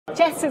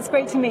Jess, it's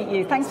great to meet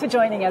you. Thanks for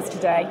joining us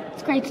today.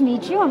 It's great to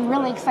meet you. I'm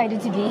really excited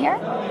to be here.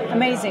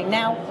 Amazing.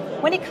 Now,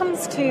 when it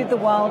comes to the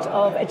world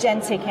of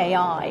Agentic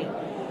AI,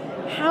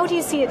 how do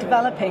you see it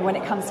developing when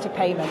it comes to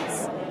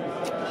payments?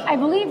 I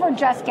believe we're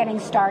just getting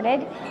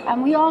started.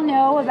 We all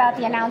know about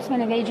the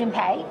announcement of Agent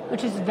Pay,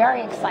 which is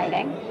very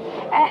exciting.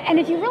 And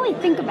if you really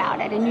think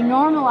about it and you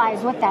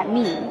normalize what that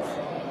means,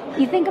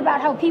 you think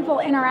about how people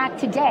interact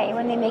today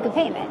when they make a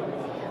payment.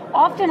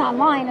 Often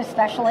online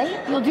especially,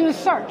 you'll do a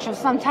search of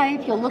some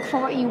type, you'll look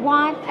for what you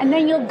want, and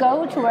then you'll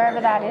go to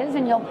wherever that is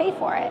and you'll pay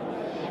for it.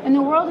 In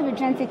the world of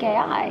Agentic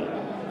AI,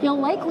 you'll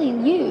likely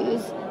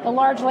use the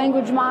large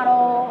language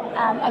model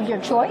of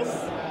your choice,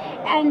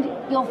 and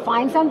you'll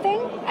find something,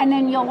 and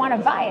then you'll want to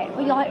buy it.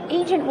 But your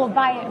agent will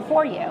buy it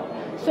for you.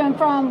 So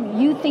from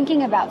you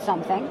thinking about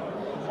something,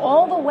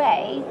 all the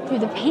way through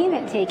the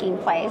payment taking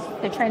place,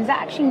 the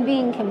transaction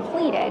being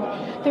completed,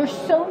 there's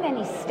so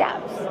many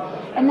steps.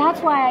 And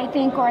that's why I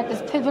think we're at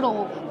this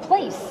pivotal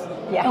place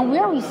and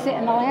where we sit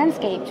in the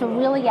landscape to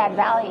really add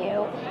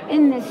value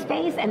in this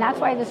space. And that's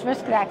why this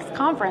RiskX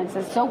conference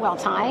is so well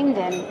timed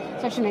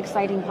and such an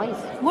exciting place.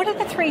 What are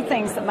the three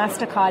things that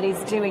Mastercard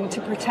is doing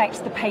to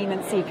protect the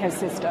payments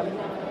ecosystem?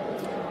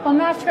 Well,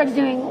 Mastercard's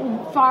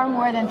doing far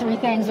more than three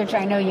things, which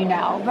I know you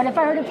know. But if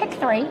I were to pick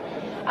three,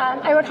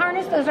 I would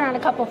harness those around a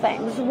couple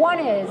things. One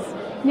is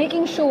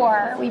making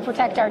sure we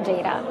protect our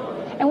data.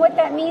 And what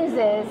that means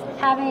is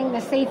having the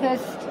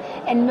safest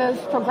and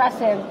most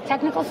progressive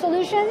technical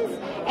solutions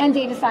and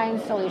data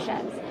science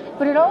solutions.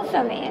 But it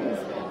also means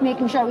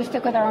making sure we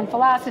stick with our own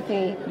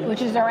philosophy,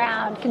 which is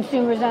around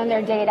consumers own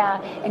their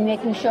data and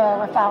making sure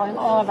we're following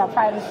all of our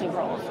privacy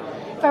rules.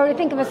 If I were to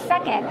think of a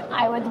second,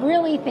 I would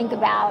really think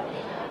about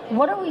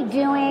what are we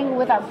doing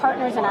with our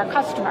partners and our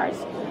customers?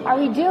 Are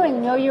we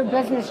doing know your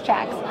business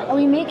checks? Are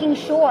we making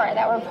sure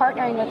that we're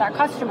partnering with our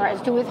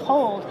customers to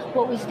withhold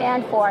what we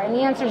stand for? And the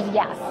answer is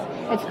yes.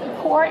 It's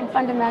core and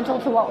fundamental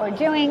to what we're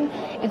doing.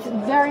 It's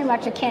very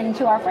much akin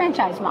to our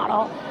franchise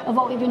model of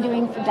what we've been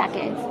doing for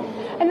decades.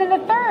 And then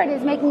the third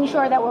is making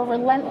sure that we're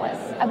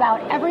relentless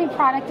about every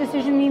product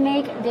decision we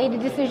make, data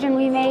decision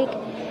we make,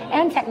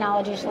 and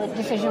technology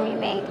decision we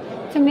make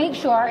to make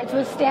sure it's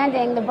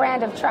withstanding the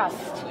brand of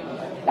trust.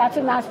 That's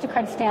what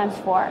Mastercard stands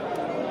for.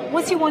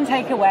 What's your one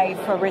takeaway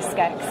for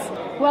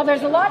RiskX? Well,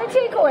 there's a lot of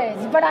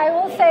takeaways, but I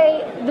will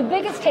say the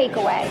biggest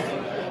takeaway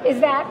is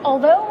that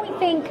although we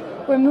think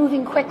we're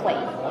moving quickly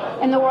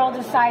in the world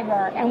of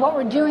cyber and what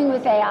we're doing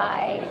with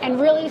AI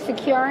and really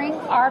securing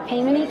our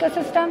payment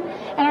ecosystem,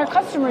 and our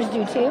customers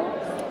do too,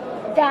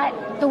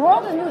 that the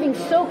world is moving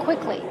so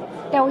quickly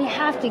that we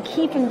have to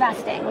keep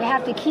investing, we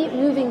have to keep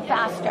moving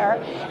faster,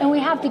 and we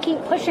have to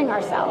keep pushing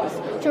ourselves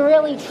to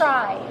really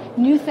try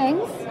new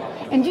things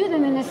and do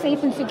them in a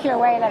safe and secure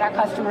way that our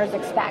customers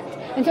expect.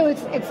 And so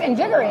it's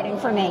invigorating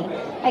for me.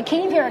 I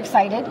came here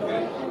excited.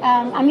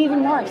 I'm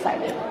even more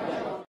excited.